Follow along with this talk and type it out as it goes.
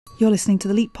You're listening to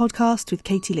the Leap Podcast with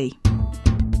Katie Lee.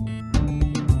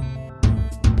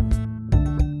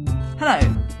 Hello.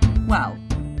 Well,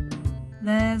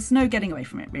 there's no getting away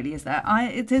from it, really, is there?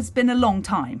 It has been a long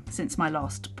time since my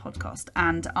last podcast,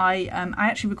 and I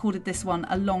actually recorded this one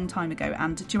a long time ago,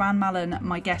 and Joanne Mallon,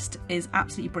 my guest, is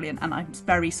absolutely brilliant, and I'm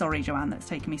very sorry, Joanne, that it's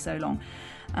taken me so long.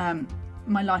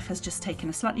 My life has just taken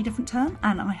a slightly different turn,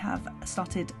 and I have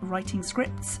started writing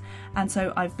scripts, and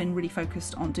so I've been really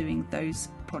focused on doing those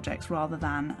projects rather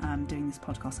than doing this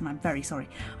podcast, and I'm very sorry.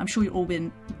 I'm sure you've all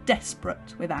been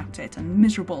desperate without it and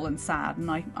miserable and sad, and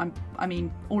I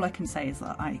mean all I can say is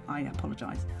that I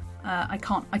apologise. I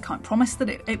can't promise that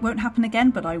it won't happen again,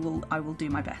 but I will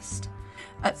do my best.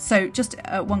 So just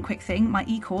one quick thing, my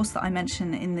e-course that I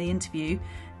mentioned in the interview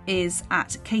is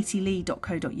at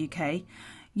katielee.co.uk.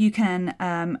 You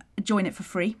can join it for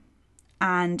free,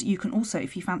 and you can also,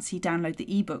 if you fancy, download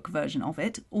the ebook version of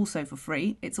it, also for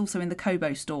free. It's also in the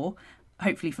Kobo store,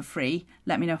 hopefully for free.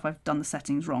 Let me know if I've done the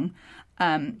settings wrong.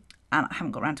 And I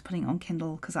haven't got around to putting it on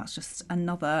Kindle because that's just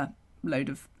another load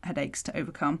of headaches to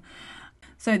overcome.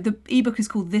 So the ebook is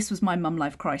called This Was My Mum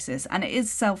Life Crisis, and it is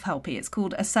self-helpy. It's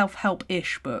called a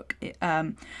self-help-ish book,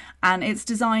 and it's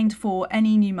designed for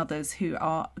any new mothers who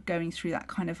are going through that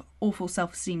kind of awful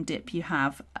self-esteem dip you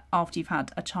have after you've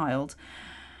had a child.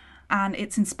 And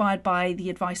it's inspired by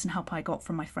the advice and help I got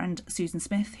from my friend Susan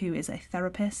Smith, who is a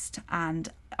therapist, and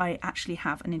I actually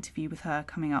have an interview with her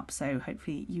coming up, so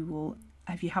hopefully you will,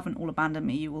 if you haven't all abandoned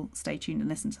me, you will stay tuned and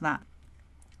listen to that.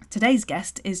 Today's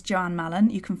guest is Joanne Mallon.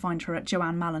 You can find her at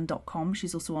joannemallon.com.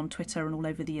 She's also on Twitter and all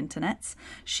over the internet.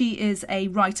 She is a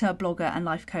writer, blogger and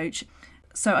life coach.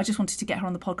 So I just wanted to get her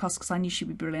on the podcast because I knew she'd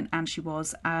be brilliant, and she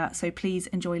was. So please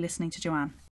enjoy listening to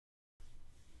Joanne.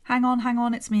 Hang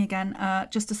on, it's me again.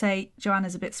 Just to say, Joanne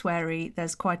is a bit sweary.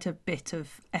 There's quite a bit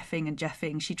of effing and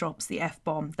jeffing. She drops the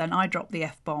F-bomb, then I drop the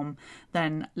F-bomb,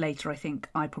 then later I think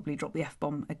I probably drop the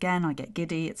F-bomb again. I get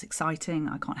giddy, it's exciting,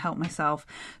 I can't help myself.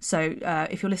 So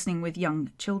if you're listening with young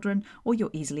children or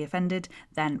you're easily offended,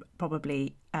 then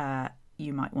probably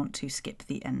you might want to skip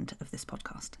the end of this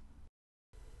podcast.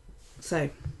 So,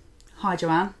 hi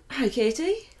Joanne. Hi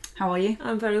Katie. How are you?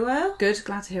 I'm very well. Good,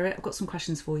 glad to hear it. I've got some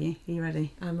questions for you. Are you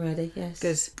ready? I'm ready, yes.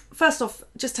 Good. First off,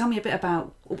 just tell me a bit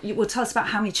about, well, tell us about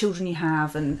how many children you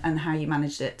have and how you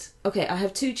managed it. Okay, I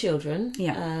have two children,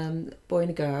 yeah. Boy and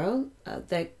a girl.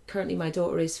 Currently my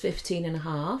daughter is 15 and a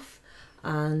half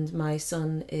and my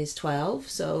son is 12.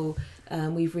 So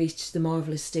we've reached the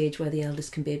marvellous stage where the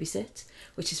eldest can babysit,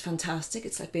 which is fantastic.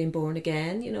 It's like being born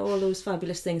again, you know, all those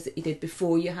fabulous things that you did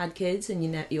before you had kids and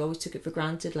you always took it for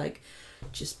granted, like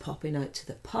just popping out to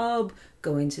the pub,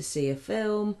 going to see a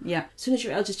film. Yeah. As soon as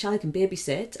your eldest child can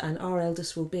babysit, and our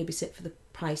eldest will babysit for the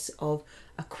price of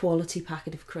a quality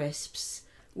packet of crisps,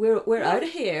 we're out of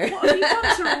here. What have you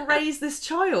done to raise this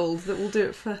child that will do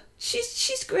it for?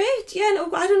 She's great. Yeah,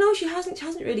 no, I don't know. She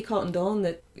hasn't really cottoned on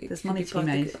that. There's money to be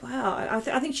made. Wow,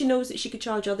 I think she knows that she could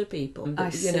charge other people. But, I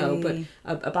see. But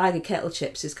a bag of kettle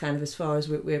chips is kind of as far as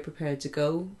we're prepared to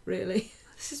go, really.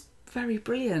 This is very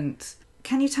brilliant.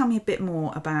 Can you tell me a bit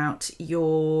more about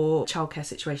your childcare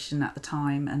situation at the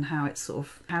time and how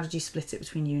did you split it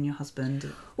between you and your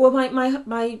husband? Well,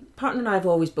 my partner and I have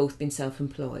always both been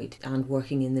self-employed and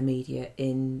working in the media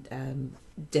in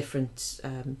different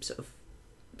sort of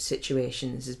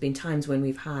situations. There's been times when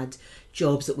we've had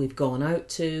jobs that we've gone out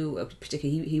to,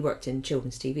 particularly he worked in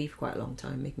children's TV for quite a long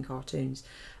time, making cartoons.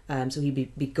 So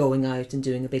he'd be going out and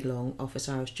doing a big long office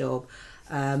hours job.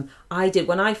 I did,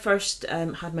 when I first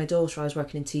had my daughter, I was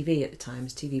working in TV at the time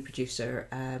as TV producer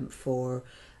for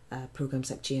programmes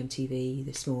like GMTV,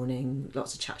 This Morning,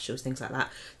 lots of chat shows, things like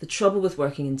that. The trouble with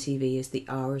working in TV is the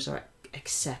hours are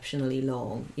exceptionally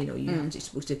long. You know, you're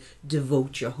supposed to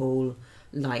devote your whole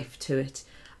life to it.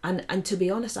 And to be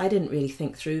honest, I didn't really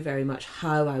think through very much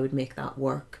how I would make that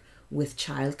work with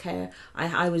childcare.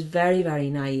 I was very, very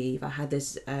naive. I had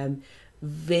this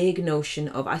vague notion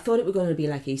of, I thought it was going to be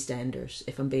like EastEnders,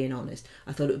 if I'm being honest.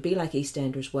 I thought it would be like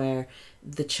EastEnders where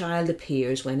the child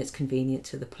appears when it's convenient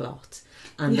to the plot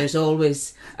and there's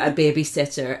always a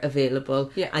babysitter available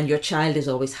and your child is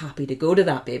always happy to go to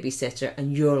that babysitter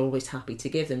and you're always happy to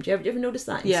give them. Do you ever notice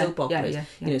that in soap operas?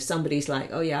 You know, somebody's like,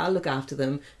 oh yeah, I'll look after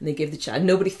them, and they give the child,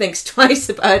 nobody thinks twice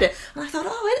about it. And I thought,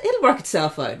 oh, it'll work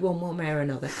itself out one way or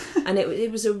another. And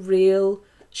it was a real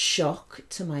shock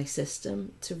to my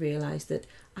system to realise that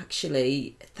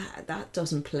actually that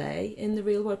doesn't play in the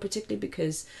real world, particularly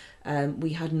because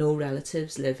we had no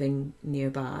relatives living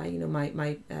nearby. You know,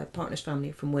 my partner's family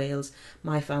are from Wales,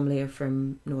 my family are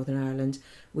from Northern Ireland.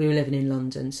 We were living in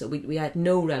London, so we had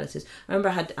no relatives. I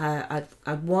remember I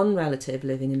had one relative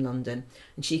living in London,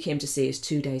 and she came to see us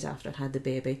 2 days after I'd had the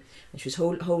baby, and she was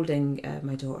holding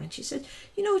my daughter, and she said,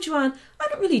 "You know, Joanne, I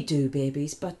don't really do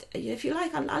babies, but if you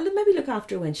like, I'll maybe look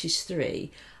after her when she's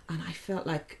 3." And I felt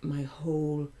like my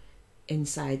whole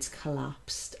insides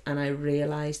collapsed, and I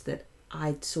realised that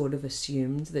I'd sort of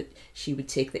assumed that she would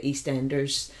take the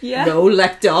EastEnders role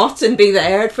like Dot and be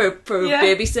there for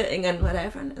babysitting and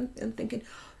whatever, and thinking,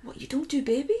 "What, you don't do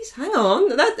babies? Hang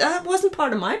on, that wasn't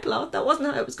part of my plot. That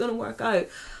wasn't how it was going to work out."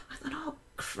 I thought, "Oh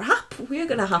crap, I'm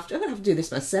going to have to do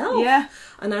this myself." Yeah.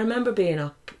 And I remember being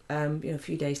up, a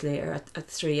few days later at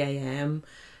 3 a.m.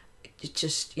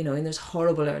 Just, in those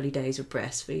horrible early days of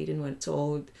breastfeeding when it's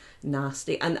all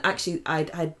nasty. And actually I'd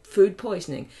had food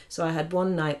poisoning, so I had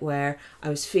one night where I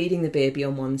was feeding the baby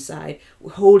on one side,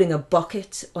 holding a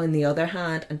bucket on the other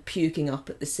hand, and puking up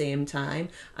at the same time,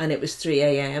 and it was 3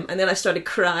 a.m. and then I started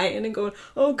crying and going,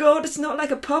 "Oh God, it's not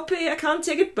like a puppy, I can't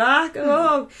take it back."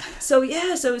 So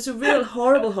it was a real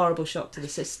horrible shock to the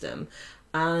system.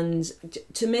 And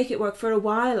to make it work, for a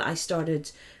while I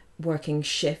started working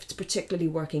shifts, particularly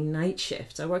working night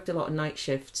shifts. I worked a lot of night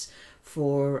shifts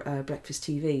for breakfast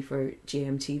TV, for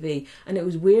GMTV, and it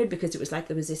was weird because it was like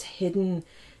there was this hidden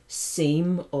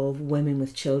seam of women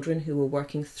with children who were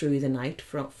working through the night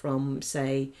from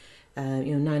say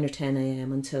 9 or 10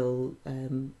 a.m. until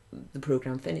the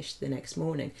programme finished the next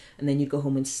morning, and then you'd go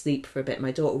home and sleep for a bit.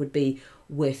 My daughter would be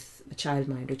with a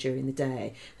childminder during the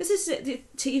day. Because the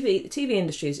TV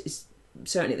industry is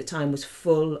certainly at the time was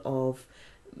full of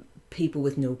people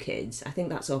with no kids. I think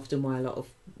that's often why a lot of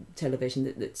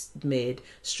television that's made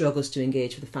struggles to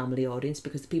engage with the family audience,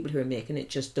 because the people who are making it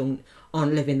just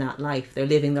aren't living that life. They're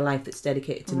living the life that's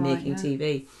dedicated to making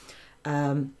TV.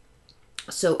 And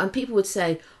people would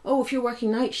say, "Oh, if you're working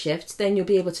night shifts, then you'll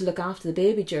be able to look after the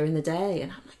baby during the day."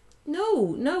 And I'm like,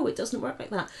 no, it doesn't work like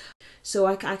that. So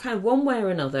I kind of, one way or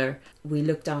another, we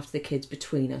looked after the kids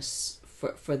between us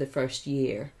for the first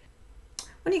year.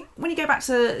 When you go back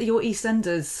to your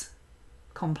EastEnders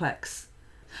complex,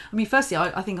 I mean, firstly,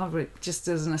 I think just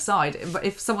as an aside,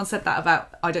 if someone said that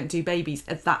about "I don't do babies"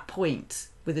 at that point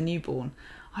with a newborn,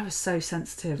 I was so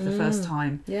sensitive the first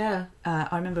time. Yeah.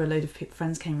 I remember a load of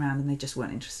friends came around and they just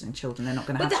weren't interested in children. They're not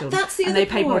going to have children. That's the and other they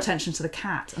paid more part. attention to the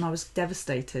cat, and I was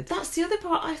devastated. That's the other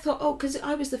part. I thought, because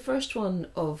I was the first one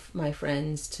of my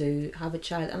friends to have a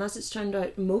child, and as it's turned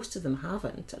out, most of them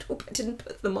haven't. I hope I didn't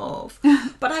put them off.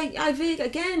 But I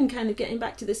again, kind of getting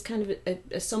back to this kind of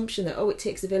assumption that, it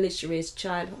takes a village to raise a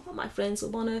child. Oh, my friends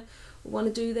will want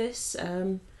to do this.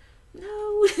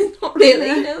 No, not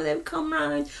really. They've come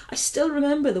round. I still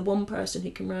remember the one person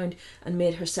who came round and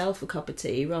made herself a cup of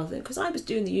tea, rather than, because I was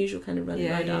doing the usual kind of running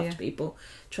around after people,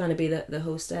 trying to be the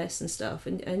hostess and stuff.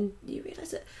 And you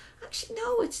realise that actually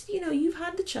no, it's you've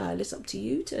had the child. It's up to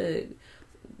you to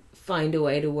find a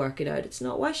way to work it out. It's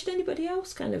not, why should anybody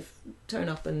else kind of turn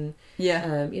up and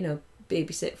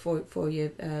babysit for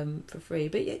you for free?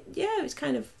 But it's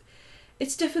kind of.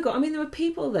 It's difficult. I mean, there were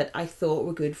people that I thought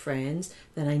were good friends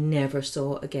that I never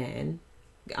saw again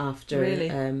after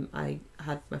I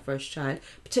had my first child,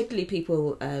 particularly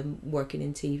people working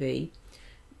in TV,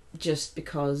 just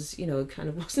because, it kind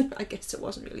of wasn't, I guess it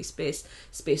wasn't really space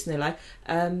in their life.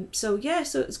 So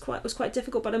it was quite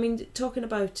difficult. But I mean, talking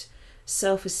about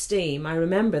self-esteem, I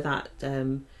remember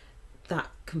that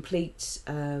complete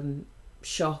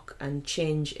shock and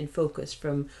change in focus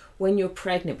from when you're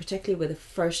pregnant, particularly with a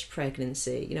first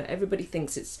pregnancy. Everybody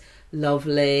thinks it's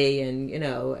lovely and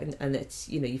it's,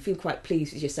 you feel quite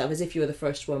pleased with yourself, as if you were the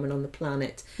first woman on the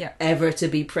planet ever to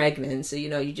be pregnant. So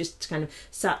you just kind of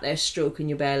sat there stroking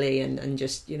your belly and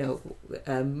just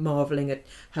marveling at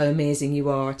how amazing you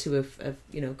are to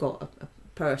have got a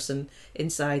person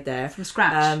inside there from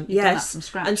scratch. Yes, from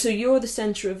scratch. And so you're the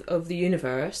centre of the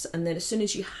universe, and then as soon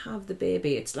as you have the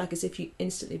baby, it's like as if you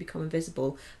instantly become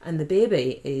invisible, and the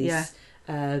baby is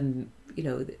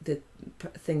the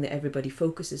thing that everybody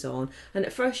focuses on. And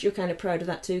at first you're kind of proud of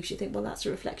that too, because you think, well, that's a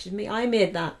reflection of me. I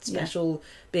made that special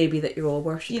baby that you're all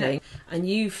worshipping, and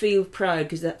you feel proud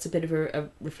because that's a bit of a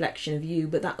reflection of you,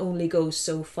 but that only goes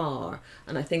so far.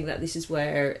 And I think that this is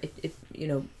where it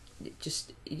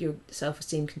just your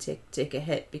self-esteem can take a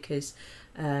hit, because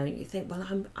you think,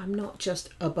 well, I'm not just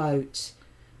about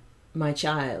my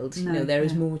child. There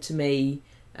is more to me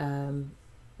than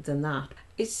that.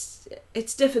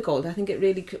 It's difficult. I think it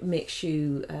really makes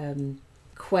you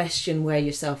question where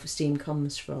your self-esteem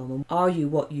comes from. Are you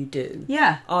what you do?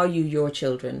 Yeah. Are you your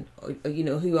children? Or, you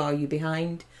know, who are you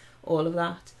behind all of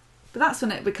that? But that's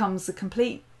when it becomes a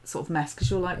complete sort of mess, because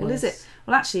you're like, well, Yes. is it?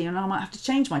 Well, actually, I might have to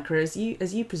change my career, as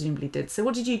you presumably did. So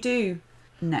what did you do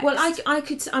next? Well, I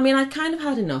kind of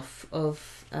had enough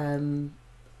of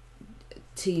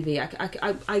TV.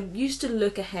 I used to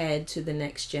look ahead to the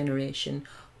next generation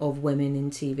of women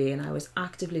in TV, and I was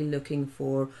actively looking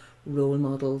for role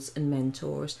models and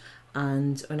mentors.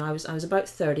 And when I was about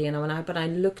 30, and I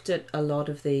looked at a lot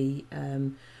of the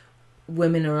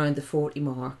women around the 40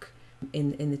 mark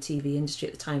in the TV industry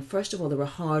at the time. First of all, there were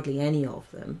hardly any of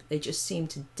them. They just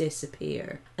seemed to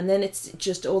disappear. And then it's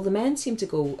just all the men seemed to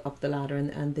go up the ladder,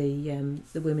 and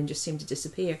the women just seemed to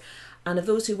disappear. And of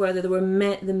those who were there, the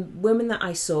women that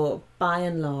I saw, by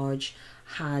and large,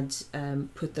 had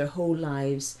put their whole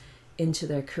lives into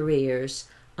their careers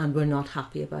and were not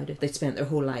happy about it. They'd spent their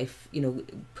whole life, you know,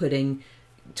 putting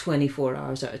 24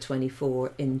 hours out of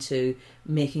 24 into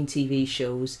making TV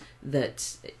shows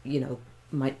that, you know,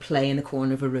 might play in the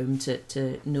corner of a room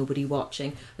to nobody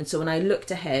watching. And so when I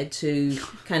looked ahead to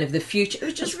kind of the future, it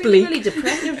was just really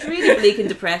depressing. It was really bleak and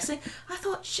depressing. I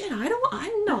thought, shit, I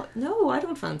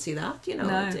don't fancy that. You know,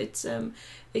 No.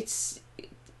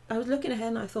 I was looking ahead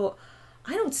and I thought,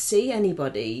 I don't see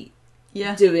anybody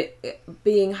Yeah. do it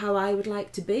being how I would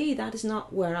like to be. That is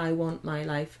not where I want my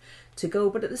life to go.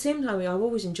 But at the same time, I've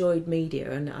always enjoyed media,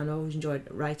 and I always enjoyed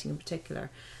writing in particular.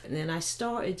 And then I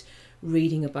started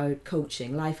reading about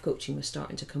coaching. Life coaching was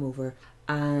starting to come over,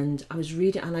 and I was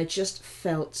reading, and I just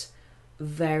felt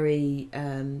very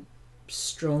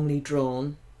strongly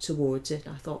drawn towards it.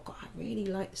 I thought, God, I really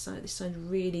like this. This sounds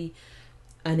really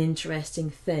an interesting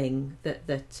thing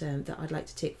that I'd like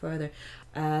to take further.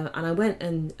 And I went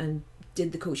and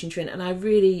did the coaching training, and I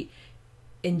really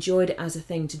enjoyed it as a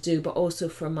thing to do, but also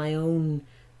for my own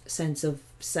sense of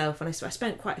self. And I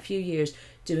spent quite a few years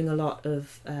doing a lot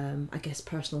of I guess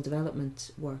personal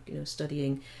development work, you know,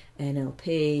 studying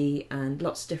NLP and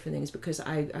lots of different things, because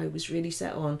I was really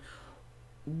set on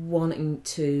wanting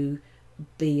to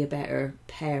be a better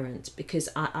parent, because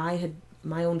I had,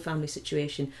 my own family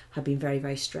situation had been very,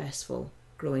 very stressful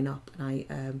growing up, and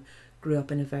I grew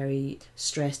up in a very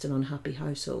stressed and unhappy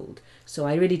household. So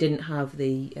I really didn't have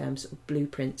the sort of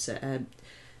blueprints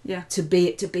to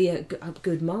be a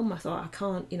good mum. I thought, I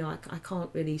can't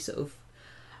really sort of,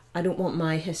 I don't want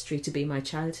my history to be my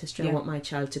child's history. Yeah. I want my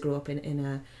child to grow up in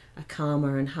a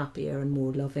calmer and happier and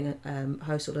more loving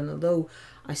household. And although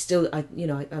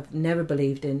I've never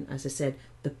believed in, as I said,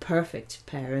 the perfect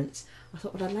parent, I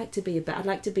thought, well, I'd like to be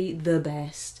the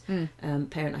best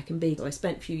parent I can be. So I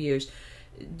spent a few years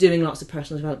doing lots of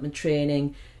personal development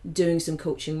training, doing some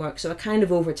coaching work. So I kind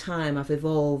of, over time, I've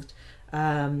evolved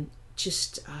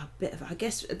just a bit of, I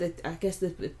guess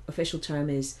the official term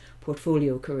is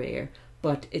portfolio career,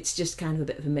 but it's just kind of a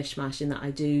bit of a mishmash in that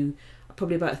I do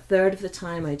probably about a third of the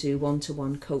time I do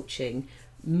one-to-one coaching,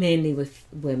 mainly with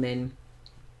women,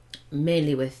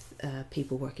 mainly with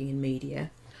people working in media.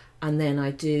 And then I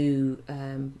do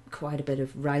quite a bit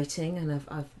of writing, and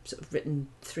I've sort of written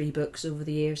 3 books over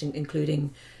the years,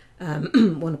 including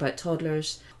one about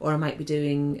toddlers, or I might be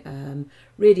doing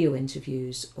radio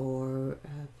interviews or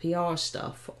PR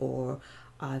stuff, or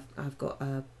I've got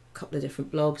a couple of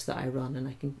different blogs that I run, and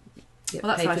I can get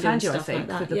Well, that's paid how I for found doing you, I stuff like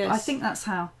think. that. Yes. I think that's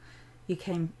how you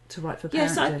came to write for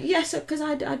Parenthood. Yes, because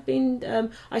I'd been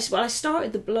I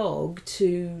started the blog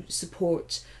to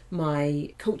support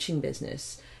my coaching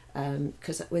business.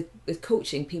 Because with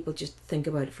coaching, people just think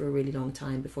about it for a really long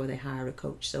time before they hire a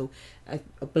coach. So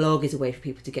a blog is a way for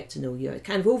people to get to know you.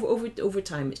 Kind of over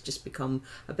time, it's just become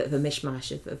a bit of a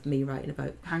mishmash of me writing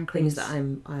about Hand creams. things that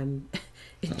I'm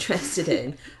interested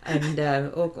in, and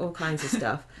all kinds of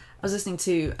stuff. I was listening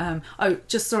to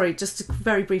just to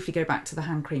very briefly go back to the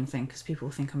hand cream thing, because people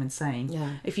think I'm insane.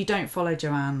 Yeah. If you don't follow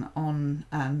Joanne on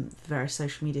various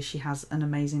social media, she has an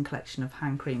amazing collection of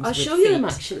hand creams. I'll with show you feet. them,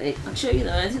 actually. I'll show you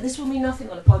them. This will mean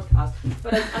nothing on a podcast,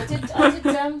 but I did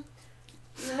remember.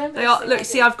 They are. Look,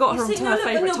 see, I've got her You see, onto her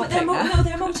favourite topic now.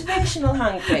 they're motivational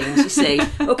hand creams, you see.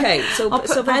 Okay, so I'll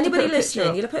for anybody put a picture listening,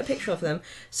 up. you'll put a picture of them.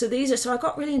 So these are. So I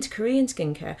got really into Korean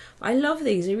skincare. I love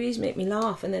these. They really make me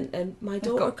laugh. And then my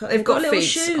daughter, They've got little feet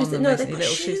shoes. on them, No, basically, they've got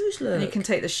little shoes. Look. And you can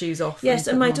take the shoes off. Yes,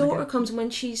 and put my them on daughter again. comes, and when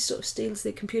she sort of steals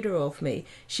the computer off me,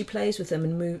 she plays with them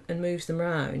and moves them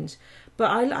around.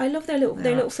 But I love their little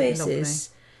absolutely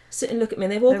faces. Sit and look at me.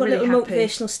 And they've all They're got really little happy.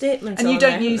 motivational statements. And you on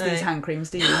don't there, use haven't these they? hand creams,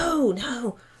 do you? No.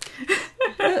 Look,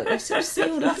 they're sort of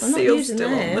sealed off. I'm not Seal's using still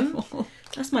on them. them.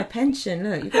 That's my pension.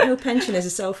 Look, you've got no pension as a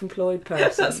self-employed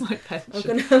person. That's my pension. I'm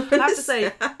gonna I have to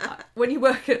say, when you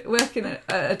work in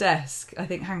a desk, I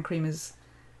think hand cream is.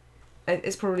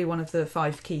 It's probably one of the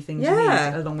 5 key things you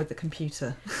need, along with the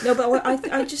computer. No, but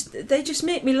they just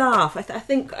make me laugh. I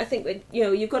think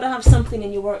you've got to have something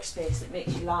in your workspace that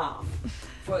makes you laugh.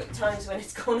 For times when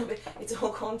it's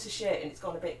all gone to shit and it's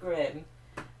gone a bit grim.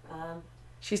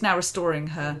 She's now restoring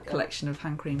her collection of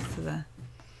hand creams to the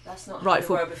That's not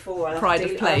rightful how they were before. pride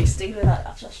of place. Deal with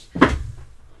that. Just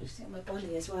on my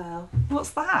body as well.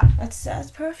 What's that?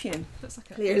 That's perfume. Looks like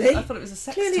Clearly, I thought it was a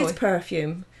sex Clearly toy. It's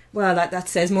perfume. Well, that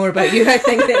says more about you, I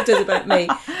think, than it does about me.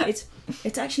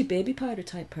 It's actually baby powder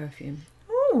type perfume.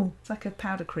 Oh, it's like a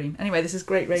powder cream. Anyway, this is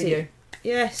great radio.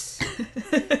 Yes.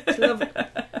 It's lovely.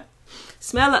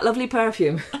 Smell that lovely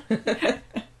perfume.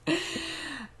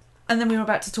 And then we were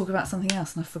about to talk about something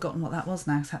else, and I've forgotten what that was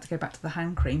now, so I had to go back to the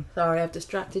hand cream. Sorry, I've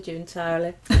distracted you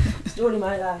entirely. Story of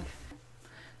my life.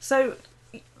 So,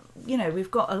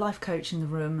 we've got a life coach in the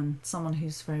room and someone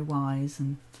who's very wise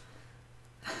and...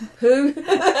 Who?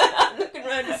 I'm looking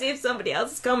around to see if somebody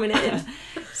else is coming in.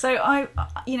 So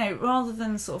rather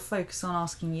than sort of focus on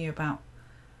asking you about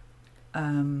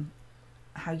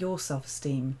how your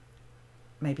self-esteem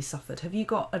maybe suffered, have you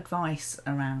got advice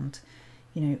around,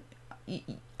 you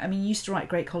used to write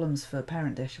great columns for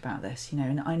Parent Dish about this,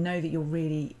 and I know that you're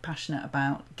really passionate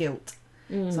about guilt.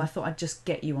 So I thought I'd just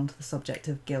get you onto the subject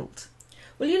of guilt.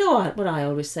 Well, you know what I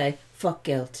always say? Fuck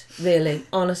guilt. Really,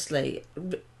 honestly.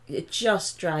 It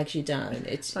just drags you down.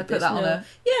 I put that on a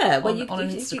you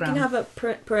Instagram. You can have a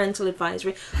parental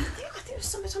advisory. I think it was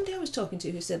somebody I was talking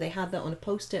to who said they had that on a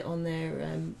post-it on their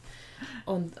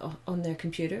on their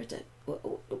computer.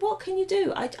 What can you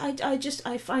do?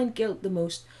 I find guilt the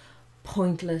most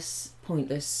pointless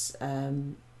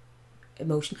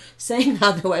emotion. Saying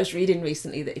that, though, I was reading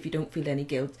recently that if you don't feel any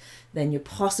guilt, then you're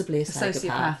possibly a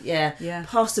psychopath. Yeah,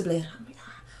 possibly. And I'm like,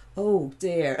 oh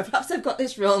dear, perhaps I've got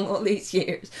this wrong all these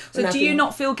years. So do you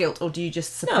not feel guilt, or do you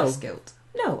just suppress guilt?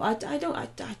 No, I don't. I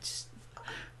just...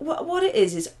 What it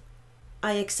is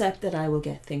I accept that I will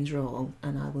get things wrong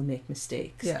and I will make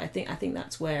mistakes. Yeah. I think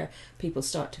that's where people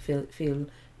start to feel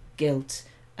guilt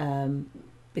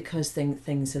because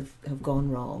things have gone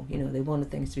wrong. They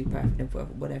wanted things to be perfect and for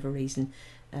whatever reason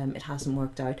it hasn't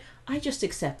worked out. I just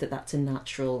accept that that's a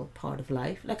natural part of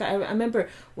life. Like I remember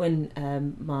when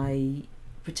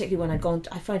particularly when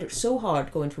I found it so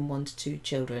hard going from 1 to 2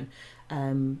 children.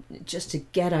 Just to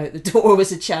get out the door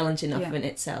was a challenge enough in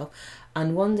itself.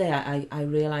 And one day I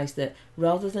realised that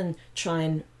rather than try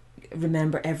and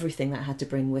remember everything that I had to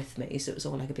bring with me, so it was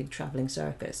all like a big travelling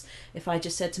circus, if I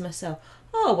just said to myself,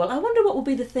 oh, well, I wonder what will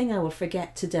be the thing I will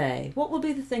forget today? What will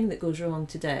be the thing that goes wrong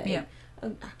today? Yeah.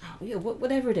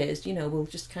 Whatever it is, we'll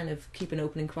just kind of keep an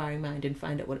open inquiring mind and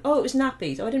find out it was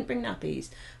nappies. Oh, I didn't bring nappies.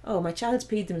 Oh, my child's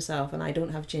peed themselves and I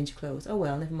don't have a change of clothes. Oh,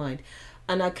 well, never mind.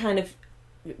 And I kind of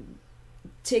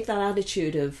take that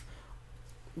attitude of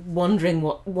wondering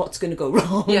what's going to go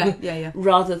wrong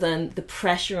rather than the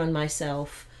pressure on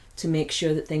myself to make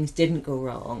sure that things didn't go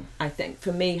wrong. I think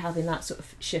for me, having that sort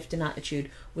of shift in attitude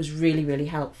was really, really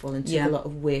helpful and took a lot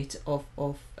of weight off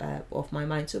my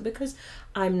mind. So because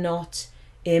I'm not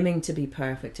aiming to be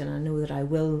perfect, and I know that I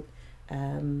will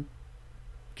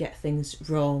get things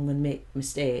wrong and make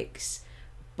mistakes,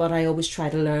 but I always try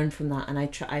to learn from that, and I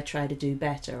try to do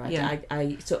better.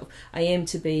 I aim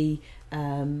to be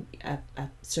a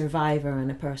survivor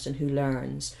and a person who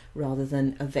learns rather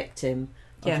than a victim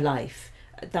of life.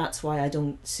 That's why I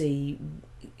don't see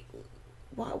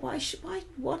why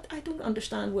I don't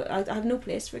understand. I have no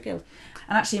place for guilt.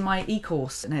 And actually, in my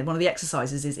e-course, one of the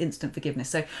exercises is instant forgiveness.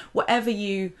 So whatever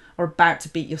you are about to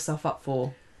beat yourself up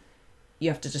for,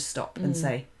 you have to just stop and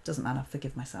say, "Doesn't matter.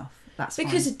 Forgive myself." That's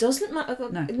because fine. It doesn't matter.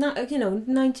 No, 99.9%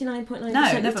 it of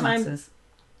the never time, matters.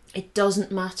 It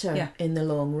doesn't matter in the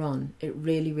long run. It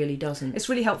really, really doesn't. It's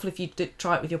really helpful if you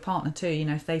try it with your partner too.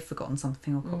 If they've forgotten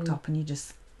something or cocked up, and you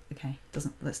just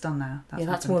it's done now.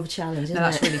 That's more of a challenge, isn't it? No,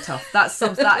 that's really tough.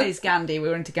 That is Gandhi.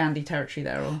 We're into Gandhi territory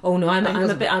there. Oh no, I'm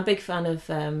a big fan of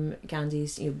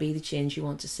Gandhi's. Be the change you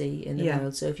want to see in the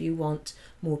world. So if you want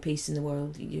more peace in the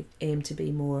world, you aim to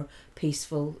be more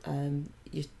peaceful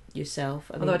yourself.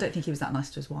 Although I don't think he was that nice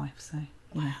to his wife. So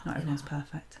not everyone's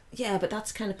perfect. Yeah, but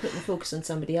that's kind of putting the focus on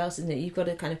somebody else, isn't it? You've got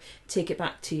to kind of take it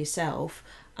back to yourself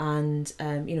and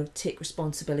take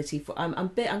responsibility for.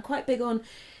 I'm quite big on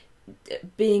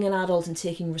being an adult and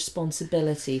taking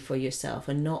responsibility for yourself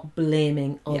and not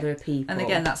blaming other people. And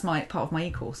again, that's part of my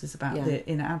e-course is about the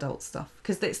inner adult stuff,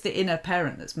 because it's the inner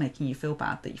parent that's making you feel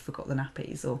bad that you forgot the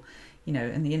nappies, or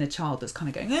and the inner child that's kind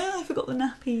of going, I forgot the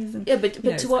nappies. And,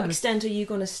 but to what extent are you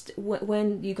going to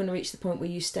when you're going to reach the point where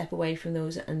you step away from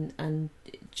those and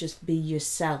just be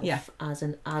yourself as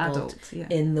an adult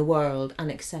in the world, and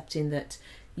accepting that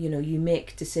you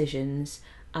make decisions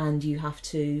and you have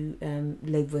to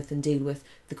live with and deal with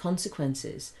the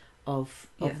consequences of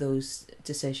those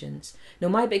decisions. Now,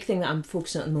 my big thing that I'm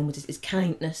focusing on at the moment is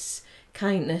kindness,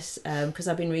 because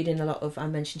I've been reading a lot of, I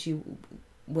mentioned to you,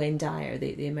 Wayne Dyer,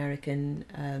 the American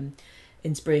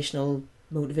inspirational,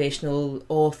 motivational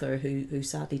author who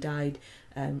sadly died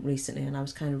recently, and I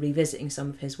was kind of revisiting some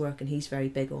of his work, and he's very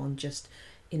big on just,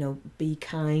 be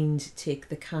kind, take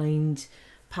the kind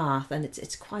path, and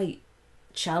it's quite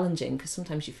challenging, because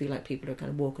sometimes you feel like people are kind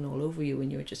of walking all over you when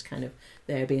you're just kind of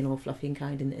there being all fluffy and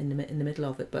kind in the middle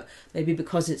of it. But maybe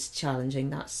because it's challenging,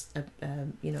 that's a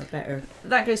better,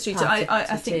 that goes through to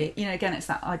I think again, it's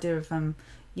that idea of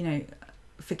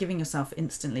forgiving yourself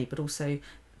instantly, but also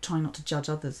trying not to judge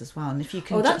others as well. And if you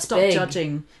can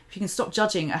stop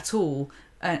judging at all,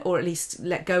 or at least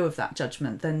let go of that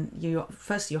judgment, then you're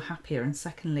happier, and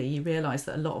secondly, you realise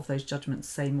that a lot of those judgments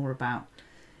say more about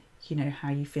how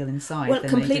you feel inside. Well,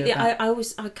 completely. I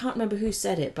can't remember who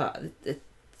said it, but the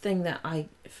thing that I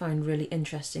found really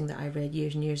interesting that I read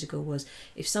years and years ago was,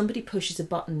 if somebody pushes a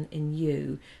button in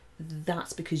you,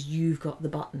 that's because you've got the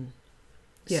button.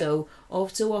 Yeah. So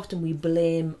often we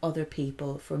blame other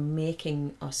people for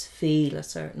making us feel a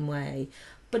certain way,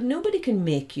 but nobody can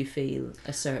make you feel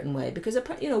a certain way, because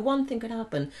one thing could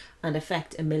happen and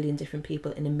affect a million different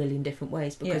people in a million different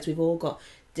ways, because we've all got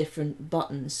different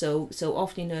buttons. So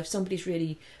often, if somebody's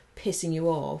really pissing you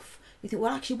off, you think,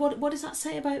 well, actually, what does that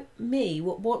say about me?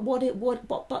 What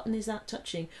button is that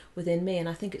touching within me? And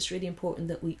I think it's really important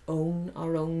that we own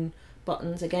our own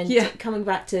buttons. Again, coming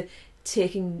back to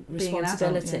taking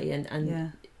responsibility,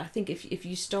 and I think if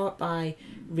you start by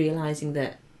realising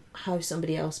that how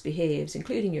somebody else behaves,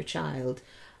 including your child,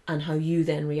 and how you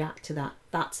then react to that,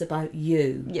 that's about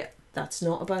you. Yeah. That's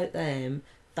not about them,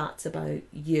 that's about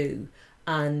you.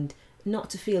 And not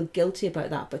to feel guilty about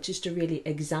that, but just to really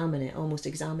examine it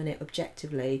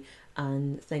objectively,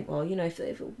 and think, well,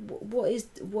 what is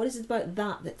it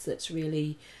about that's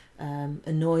really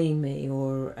annoying me,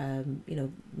 or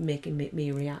making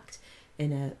me react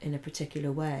in a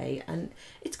particular way. And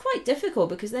it's quite difficult,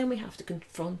 because then we have to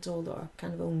confront all our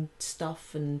kind of own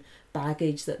stuff and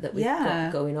baggage that we've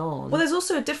got going on. Well, there's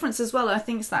also a difference as well. I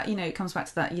think it's that, it comes back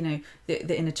to that,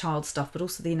 the inner child stuff, but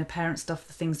also the inner parent stuff,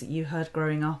 the things that you heard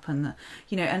growing up, and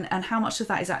and how much of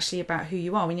that is actually about who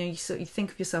you are. When you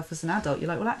think of yourself as an adult, you're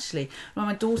like, well, actually,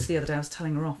 my daughter the other day, I was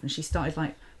telling her off, and she started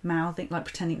mouthing,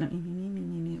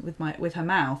 pretending with her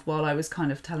mouth while I was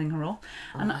kind of telling her off,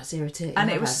 and that's irritating. And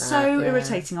it was so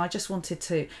irritating. I just wanted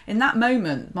to, in that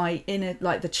moment, my inner,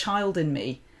 the child in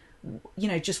me,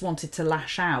 just wanted to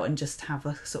lash out and just have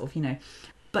a sort of,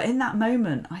 but in that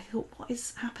moment I thought, what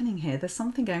is happening here? There's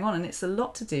something going on, and it's a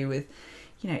lot to do with,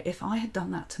 if I had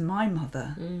done that to my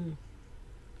mother,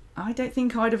 I don't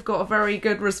think I'd have got a very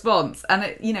good response. And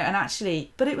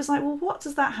but it was like, well, what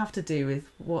does that have to do with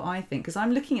what I think? Because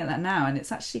I'm looking at that now, and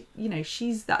it's actually,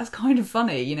 that's kind of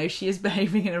funny. She is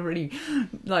behaving in a really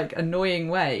annoying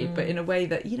way, but in a way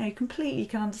that, completely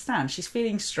can understand. She's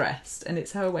feeling stressed, and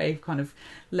it's her way of kind of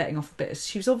letting off a bit.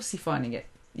 She was obviously finding it,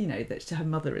 that her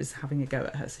mother is having a go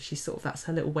at her. So she's that's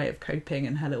her little way of coping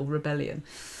and her little rebellion.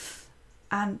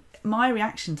 And my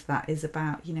reaction to that is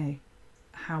about,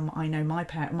 how I know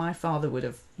my father would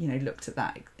have, looked at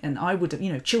that, and I would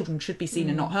have, children should be seen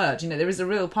and not heard. There is a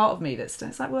real part of me it's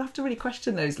like, we'll have to really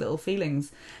question those little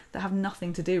feelings that have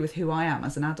nothing to do with who I am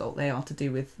as an adult. They are to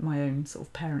do with my own sort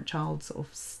of parent-child sort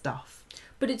of stuff.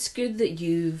 But it's good that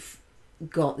you've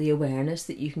got the awareness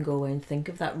that you can go away and think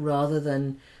of that, rather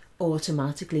than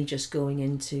automatically just going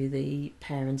into the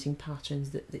parenting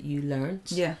patterns that you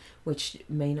learnt, which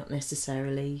may not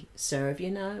necessarily serve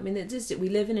you now. I mean, we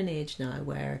live in an age now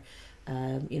where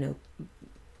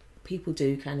people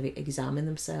do kind of examine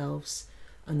themselves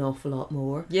an awful lot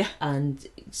more, and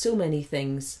so many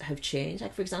things have changed.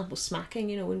 Like, for example,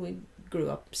 smacking. When we grew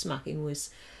up, smacking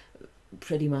was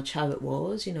pretty much how it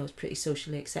was. It's pretty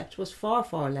socially acceptable. It's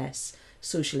far less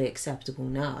socially acceptable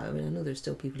now. I mean, I know there's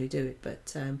still people who do it,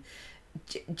 but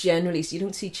generally, so you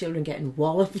don't see children getting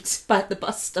walloped at the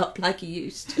bus stop like you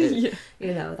used to.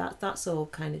 That's all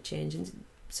kind of changing.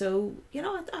 So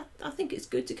I think it's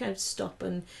good to kind of stop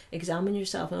and examine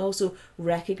yourself, and also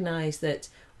recognise that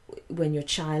when your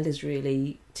child is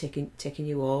really ticking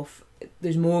you off,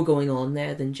 there's more going on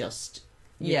there than just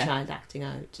your child acting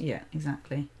out. Yeah,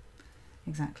 exactly.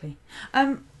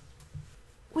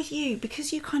 With you,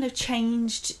 because you kind of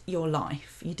changed your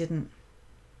life, you didn't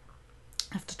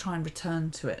have to try and return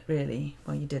to it, really.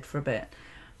 Well, you did for a bit.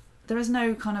 There is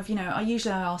no kind of, I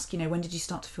usually ask, when did you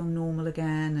start to feel normal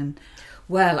again? And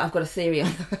well, I've got a theory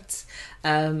on that.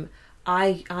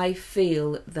 I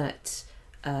feel that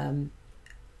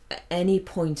at any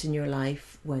point in your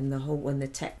life when the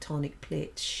tectonic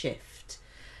plates shift,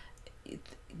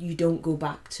 you don't go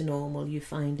back to normal. You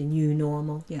find a new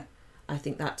normal. Yeah, I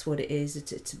think that's what it is.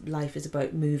 It's life is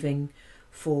about moving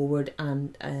forward,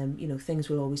 and things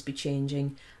will always be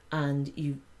changing, and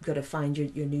you've got to find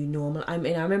your new normal. I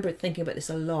mean, I remember thinking about this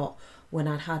a lot when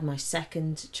I'd had my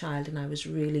second child, and I was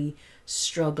really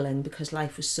struggling because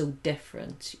life was so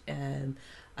different.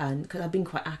 And because I've been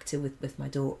quite active with my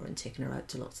daughter and taking her out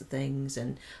to lots of things,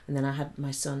 and then I had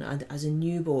my son, and as a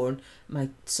newborn, my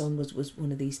son was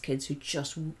one of these kids who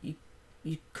just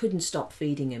you couldn't stop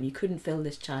feeding him. You couldn't fill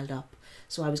this child up.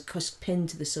 So I was pinned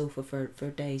to the sofa for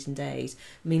days and days.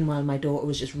 Meanwhile, my daughter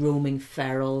was just roaming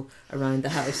feral around the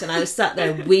house, and I was sat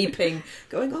there weeping,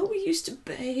 going, "Oh, we used to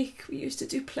bake, we used to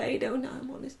do Play-Doh. Now I'm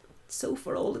on a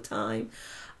sofa all the time."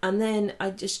 And then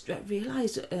I just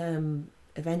realised.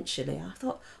 Eventually, I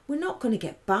thought, we're not going to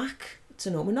get back to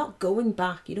normal. We're not going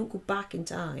back. You don't go back in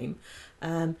time.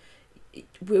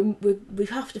 We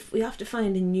have to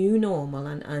find a new normal,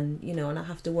 and I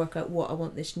have to work out what I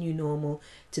want this new normal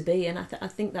to be. And I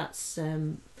think that's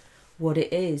what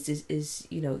it is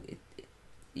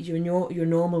your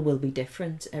normal will be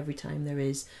different every time there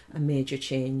is a major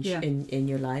change in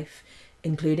your life,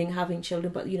 including having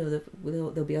children. But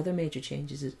there'll be other major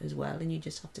changes as well, and you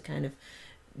just have to kind of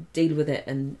deal with it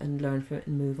and learn from it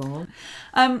and move on.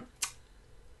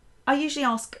 I usually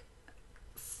ask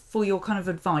for your kind of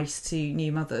advice to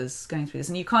new mothers going through this,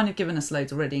 and you've kind of given us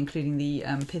loads already, including the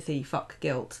pithy fuck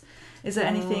guilt. Is there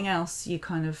anything else you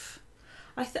kind of...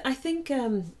 I think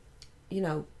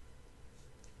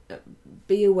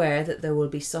be aware that there will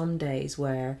be some days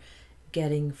where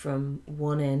getting from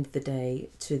one end of the day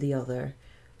to the other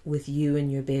with you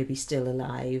and your baby still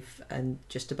alive and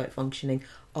just about functioning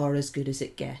are as good as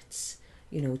it gets.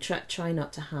 Try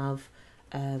not to have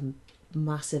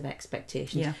massive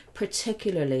expectations,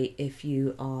 particularly if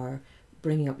you are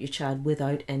bringing up your child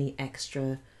without any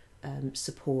extra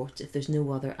support. If there's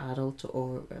no other adult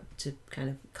or to kind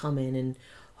of come in and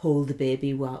hold the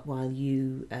baby while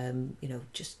you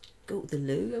just go to the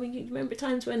loo. I mean, you remember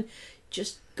times when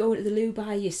just going to the loo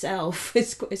by yourself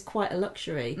is quite a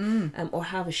luxury, or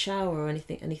have a shower or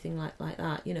anything like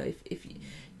that. If you,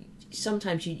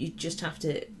 sometimes you just have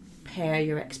to pare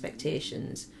your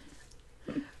expectations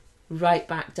right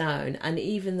back down. And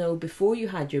even though before you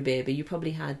had your baby, you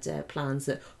probably had plans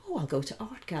that, I'll go to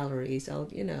art galleries. I'll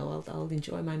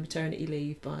enjoy my maternity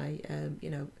leave by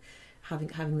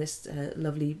having this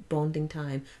lovely bonding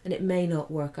time, and it may not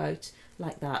work out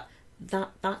like that.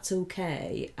 That's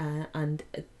okay, and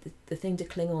the thing to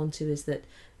cling on to is that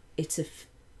it's a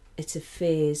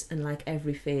phase, and like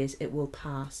every phase, it will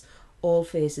pass. All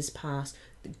phases pass,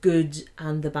 the good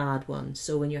and the bad ones.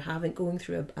 So when you're going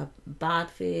through a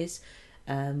bad phase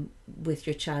with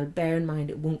your child, bear in mind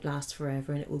it won't last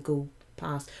forever, and it will go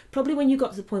past. Probably when you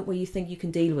got to the point where you think you can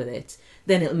deal with it,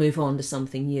 then it'll move on to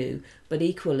something new. But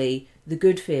equally, the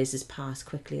good phases pass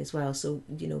quickly as well. So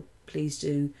please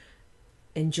do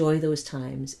enjoy those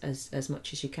times as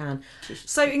much as you can.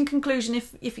 So in conclusion,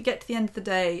 if you get to the end of the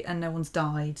day and no one's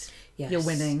died, you're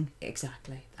winning.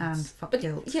 Exactly. And fuck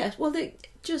guilt. Yes, well, they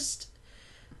just,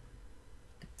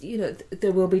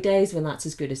 there will be days when that's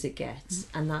as good as it gets,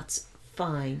 and that's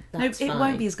fine. That's fine. Fine.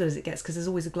 Won't be as good as it gets because there's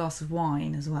always a glass of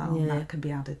wine as well, and that can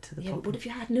be added to the pot. But what if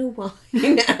you had no wine?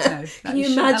 No, can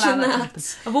you imagine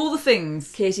that? Of all the things,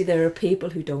 Katie, there are people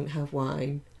who don't have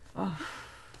wine,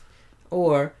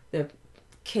 or their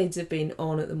kids have been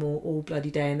on at them all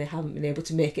bloody day and they haven't been able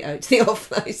to make it out to the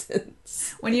off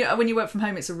licence. When you work from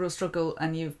home, it's a real struggle,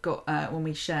 and you've got when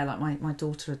we share, like my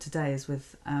daughter today is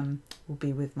with will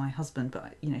be with my husband,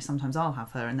 but sometimes I'll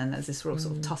have her, and then there's this real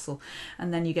sort of tussle,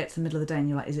 and then you get to the middle of the day and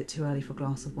you're like, is it too early for a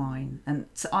glass of wine? And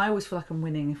so I always feel like I'm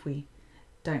winning if we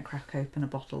don't crack open a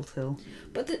bottle till.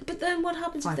 But then what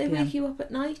happens if they wake you up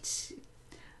at night?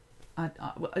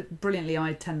 Brilliantly,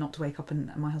 I tend not to wake up,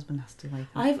 and my husband has to wake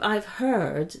up. I've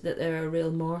heard that there are real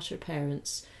martyr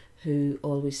parents who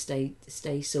always stay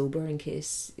sober in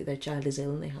case their child is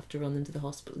ill and they have to run them to the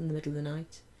hospital in the middle of the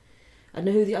night. I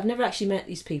don't know I've never actually met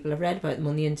these people. I've read about them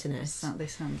on the internet. They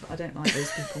sound. I don't like those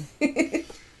people.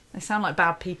 They sound like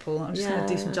bad people. I'm just going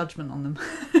to do some judgment on them.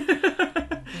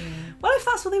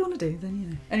 that's what they want to do, then, you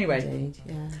know. Anyway, Indeed,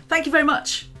 yeah. Thank you very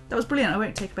much. That was brilliant. I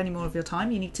won't take up any more of your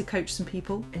time. You need to coach some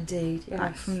people. Indeed, yeah.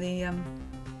 Back from the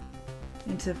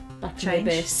into Back to change.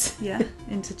 the abyss. Yeah,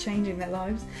 into changing their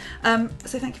lives.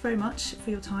 So thank you very much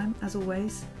for your time, as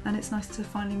always. And it's nice to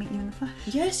finally meet you in the flesh.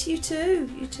 Yes, you too.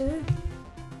 You too.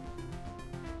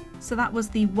 So that was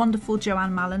the wonderful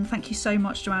Joanne Mallon. Thank you so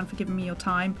much, Joanne, for giving me your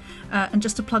time. And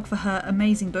just to plug for her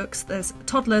amazing books, there's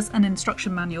Toddlers, an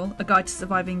Instruction Manual, a guide to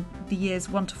surviving the years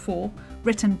 1 to 4,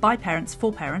 written by parents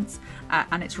for parents,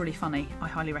 and it's really funny. I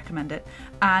highly recommend it.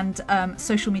 And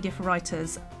Social Media for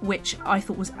Writers, which I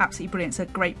thought was absolutely brilliant. It's a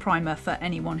great primer for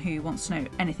anyone who wants to know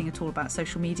anything at all about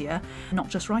social media, not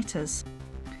just writers.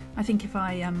 I think if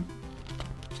I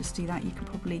just do that, you can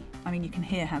probably, you can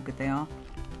hear how good they are.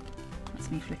 That's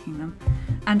me flicking them.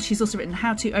 And she's also written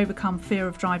How to Overcome Fear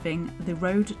of Driving, The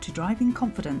Road to Driving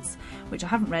Confidence, which I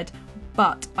haven't read,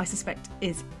 but I suspect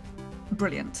is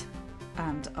brilliant.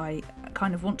 And I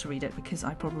kind of want to read it because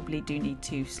I probably do need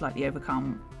to slightly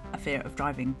overcome a fear of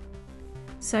driving.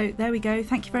 So there we go.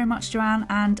 Thank you very much, Joanne.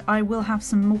 And I will have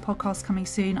some more podcasts coming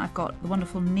soon. I've got the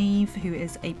wonderful Neve, who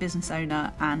is a business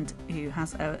owner and who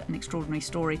has an extraordinary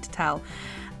story to tell.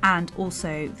 And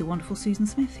also the wonderful Susan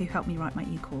Smith, who helped me write my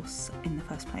e-course in the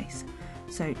first place.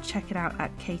 So check it out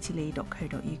at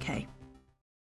katielee.co.uk.